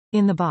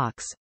In the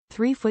box,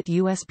 3-foot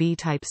USB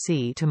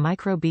Type-C to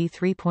Micro-B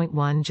 3.1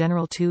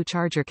 Gen2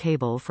 charger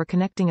cable for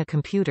connecting a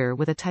computer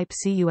with a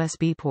Type-C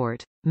USB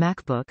port,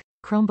 MacBook,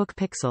 Chromebook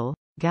Pixel,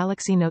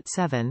 Galaxy Note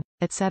 7,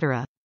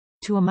 etc.,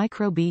 to a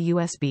Micro-B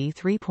USB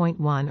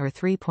 3.1 or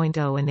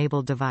 3.0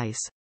 enabled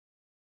device.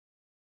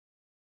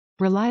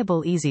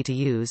 Reliable, easy to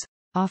use,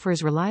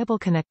 offers reliable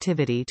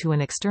connectivity to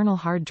an external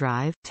hard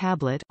drive,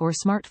 tablet, or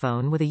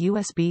smartphone with a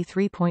USB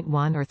 3.1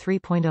 or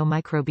 3.0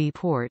 Micro-B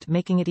port,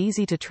 making it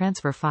easy to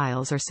transfer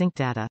files or sync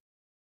data.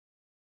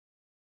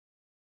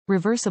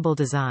 Reversible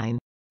design.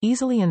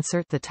 Easily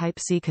insert the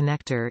Type-C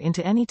connector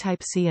into any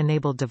Type-C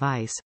enabled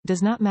device,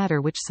 does not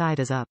matter which side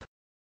is up.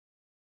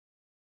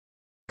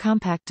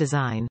 Compact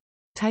design.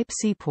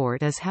 Type-C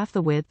port is half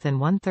the width and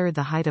 1/3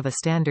 the height of a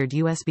standard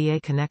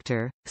USB-A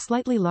connector,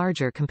 slightly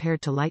larger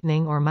compared to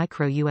Lightning or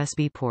micro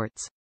USB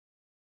ports.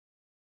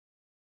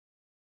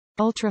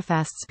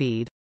 Ultra-fast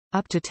speed.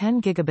 Up to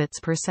 10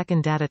 gigabits per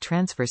second data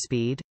transfer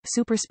speed,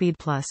 SuperSpeed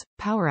Plus,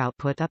 power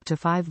output up to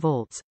 5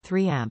 volts,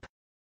 3 amp.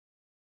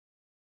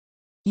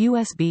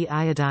 USB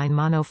iodine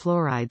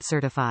monofluoride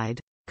certified,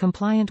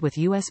 compliant with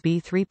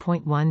USB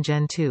 3.1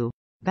 Gen2,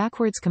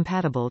 backwards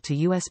compatible to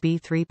USB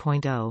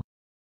 3.0.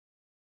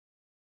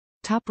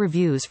 Top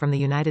reviews from the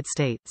United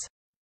States.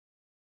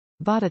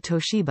 Bought a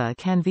Toshiba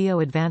Canvio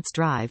advanced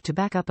drive to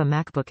back up a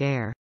MacBook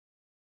Air.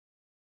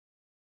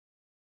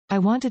 I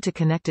wanted to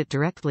connect it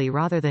directly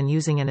rather than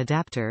using an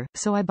adapter,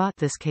 so I bought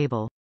this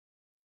cable.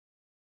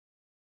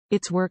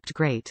 It's worked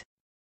great.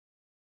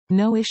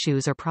 No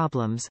issues or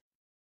problems.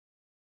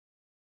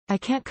 I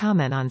can't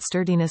comment on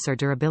sturdiness or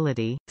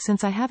durability,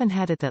 since I haven't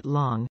had it that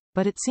long,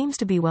 but it seems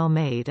to be well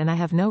made and I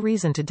have no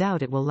reason to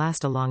doubt it will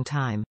last a long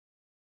time.